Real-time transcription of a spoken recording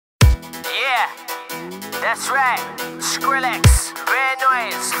That's right, Skrillex, Rare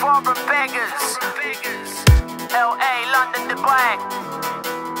Noise, Foreign Beggars, LA, London, Dubai.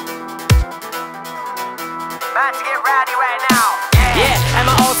 About to get rowdy right now. Yeah, and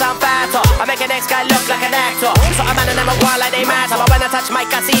my old sound fatter. I make an next guy look like an actor. So I'm man and them a go like they matter. But when I touch mic,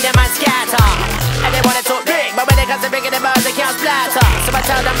 I see them man scatter. And they want it to big, but when it comes to bigger than birds, they can't splatter. So I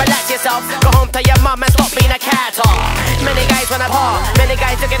tell them, relax yourself, go home to your mum and stop being a catter. Many guys wanna par, many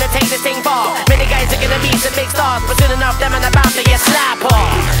guys are gonna take this thing far. Many guys are gonna be some big stars, but soon enough them and about to get slapper.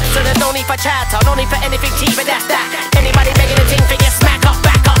 So there's no need for chatter, no need for anything cheap, but that's that. Anybody begging a thing for you, smack up,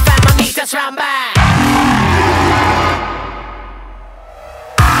 back up, fam, my meat just round back.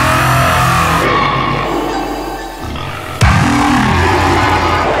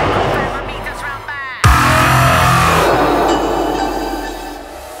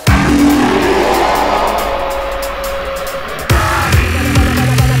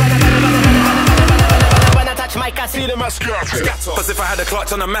 I see them as scatter. As if I had a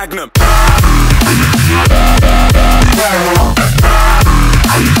clutch on a magnum.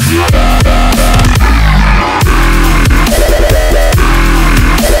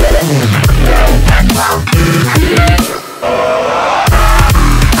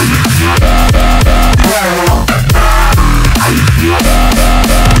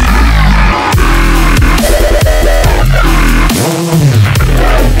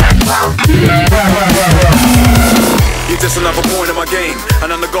 Just another point in my game,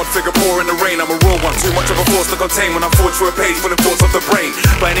 and I'm the god figure poor in the rain. I'm a raw one, too much of a force to contain when I'm forged through a page full of thoughts of the brain.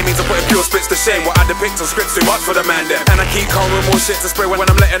 By any means I'm putting pure spits to shame. What I depict on scripts too much for the man them. And I keep calm with more shit to spray when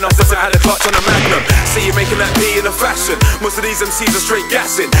I'm letting off. As if I had a clutch on a magnum. See you making that P in a fashion. Most of these MCs are straight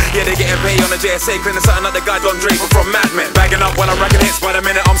gassing. Yeah, they getting paid on the JSA, cleaning something like the guy Don Draper from Mad Men. Bagging up when I'm racking hits, by the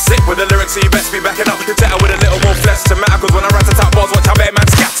minute I'm sick with the lyrics, so you best be backing up. You chatter with a little more flesh to matter, cause when I rat a top bars, watch how bad man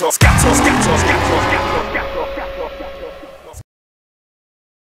scatter.